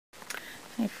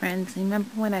Hey friends, remember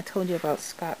when I told you about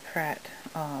Scott Pratt,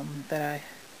 that I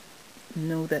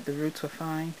knew that the roots were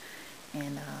fine,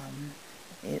 and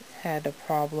it had a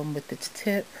problem with its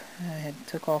tip. I had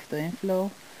took off the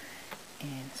inflow,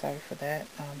 and sorry for that.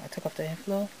 I took off the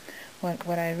inflow.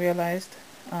 What I realized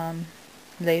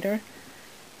later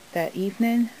that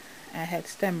evening, I had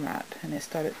stem rot, and it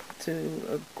started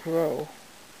to grow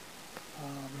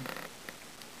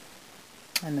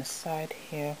on the side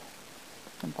here,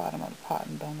 the bottom of the pot.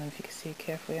 And don't know if you can see it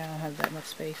carefully. I don't have that much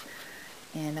space.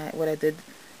 And what I did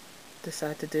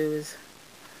decide to do is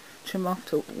trim off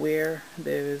to where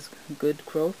there is good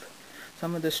growth. So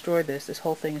I'm going to destroy this. This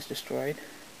whole thing is destroyed.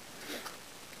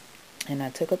 And I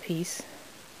took a piece,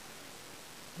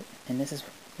 and this is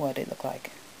what it looked like.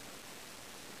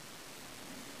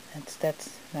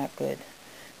 That's not good.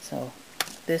 So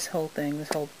this whole thing,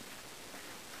 this whole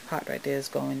pot right there is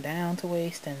going down to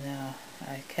waste, and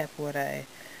I kept what I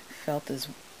felt is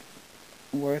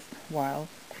worthwhile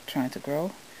trying to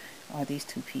grow are these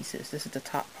two pieces. This is the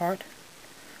top part,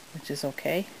 which is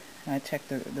okay. I checked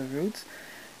the roots.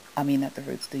 I mean, not the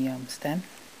roots, the stem.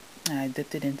 And I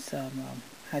dipped it in some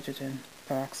hydrogen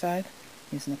peroxide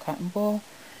using a cotton ball.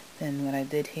 Then what I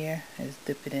did here is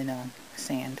dip it in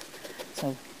sand.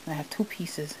 So I have two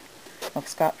pieces of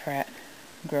Scott Pratt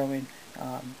growing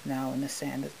now in the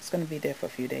sand. It's going to be there for a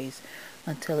few days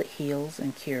until it heals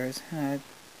and cures.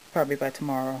 Probably by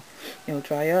tomorrow it will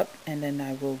dry up, and then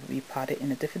I will repot it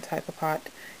in a different type of pot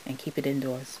and keep it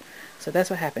indoors. So that's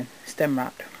what happened, stem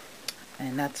rot,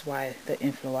 and that's why the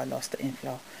inflow, I lost the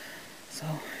inflow. So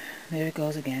there it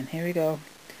goes again. Here we go.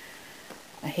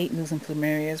 I hate losing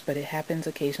plumerias, but it happens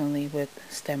occasionally with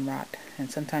stem rot, and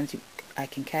sometimes I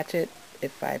can catch it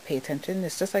if I pay attention.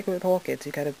 It's just like with orchids.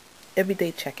 You gotta every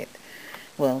day check it.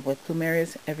 Well, with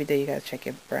plumerias, every day you gotta check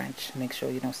your branch. Make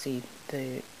sure you don't see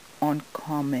the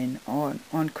uncommon or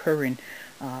occurring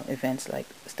events like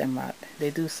stem rot. They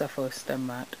do suffer stem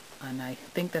rot, and I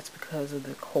think that's because of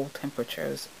the cold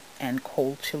temperatures and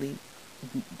cold, chilly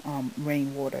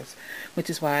rain waters, which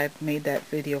is why I made that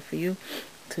video for you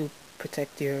to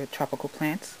protect your tropical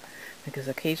plants, because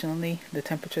occasionally the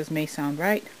temperatures may sound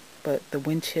right, but the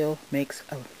wind chill makes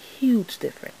a huge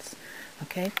difference.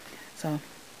 Okay, so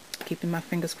keeping my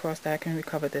fingers crossed that I can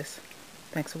recover this.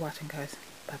 Thanks for watching, guys.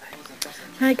 Bye-bye.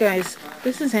 Hi guys,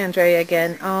 this is Andre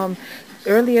again.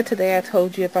 Earlier today I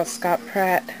told you about Scott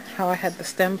Pratt, how I had the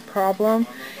stem problem.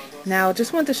 Now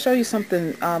just wanted to show you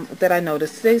something that I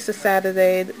noticed. Today's the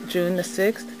Saturday, June the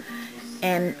 6th,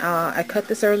 and I cut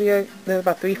this earlier,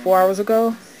 about 3-4 hours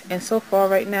ago, and so far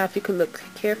right now, if you could look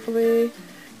carefully,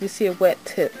 you see a wet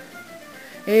tip.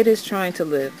 It is trying to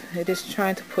live. It is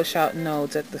trying to push out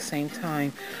nodes at the same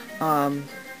time.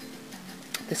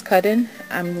 This cut-in,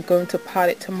 I'm going to pot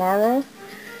it tomorrow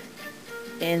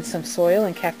in some soil,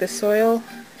 in cactus soil,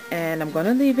 and I'm going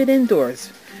to leave it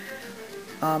indoors.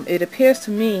 It appears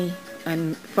to me,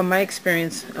 and from my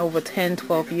experience over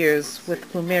 10-12 years with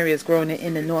plumerias growing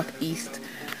in the northeast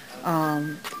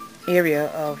area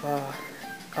of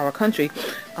our country,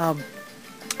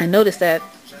 I noticed that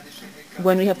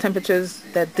when we have temperatures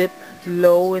that dip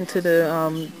low into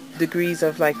the degrees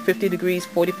of like 50 degrees,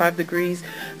 45 degrees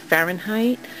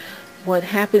Fahrenheit, what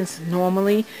happens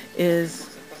normally is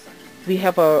we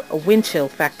have a wind chill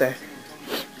factor.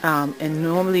 And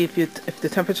normally if the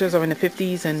temperatures are in the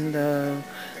 50s and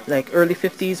like early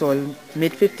 50s or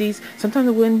mid 50s, sometimes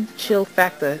the wind chill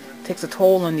factor takes a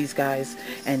toll on these guys,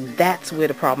 and that's where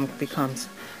the problem becomes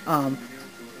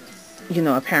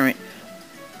apparent.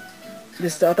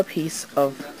 This is the other piece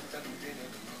of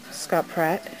Scott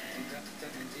Pratt.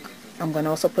 I'm going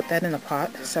to also put that in a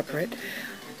pot separate.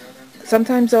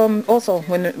 Sometimes also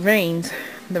when it rains,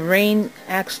 the rain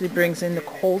actually brings in the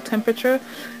cold temperatures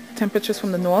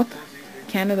from the north.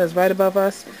 Canada's right above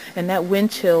us, and that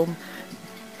wind chill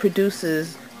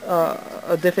produces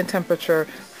a different temperature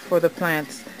for the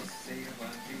plants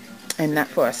and not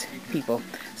for us people.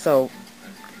 So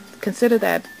consider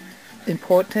that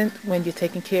important when you're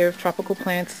taking care of tropical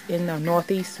plants in the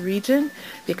northeast region,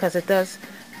 because it does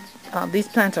these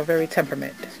plants are very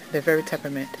temperament. They're very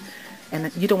temperament, and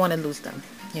you don't want to lose them.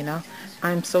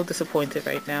 I'm so disappointed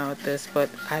right now at this, but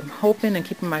I'm hoping and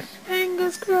keeping my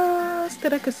fingers crossed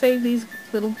that I could save these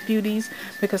little beauties,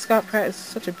 because Scott Pratt is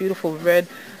such a beautiful red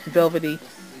velvety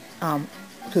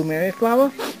plumeria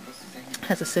flower.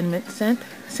 Has a cinnamon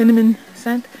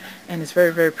scent, and it's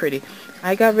very, very pretty.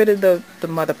 I got rid of the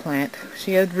mother plant.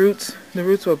 She had roots. The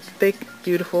roots were thick,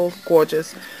 beautiful,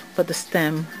 gorgeous, but the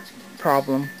stem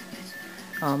problem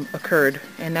occurred,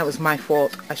 and that was my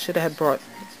fault. I should have brought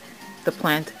the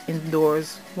plant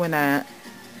indoors when I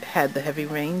had the heavy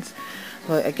rains.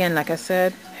 But again, like I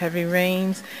said, heavy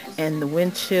rains and the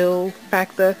wind chill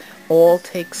factor all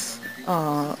take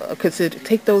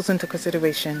those into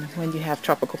consideration when you have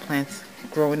tropical plants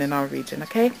growing in our region.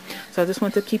 Okay, so I just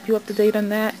want to keep you up to date on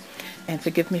that, and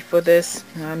forgive me for this.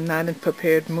 I'm not in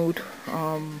prepared mood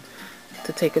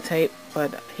to take a tape,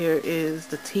 but here is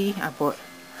the tea. I brought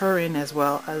her in as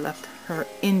well. I left her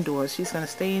indoors. She's going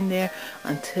to stay in there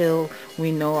until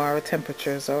we know our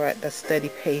temperatures are at a steady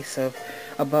pace of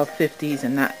above 50s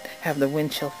and not have the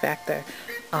wind chill factor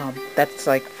that's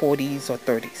like 40s or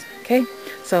 30s. Okay,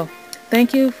 so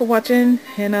thank you for watching,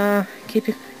 and keep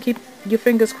your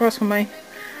fingers crossed for my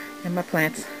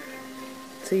plants.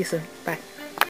 See you soon. Bye.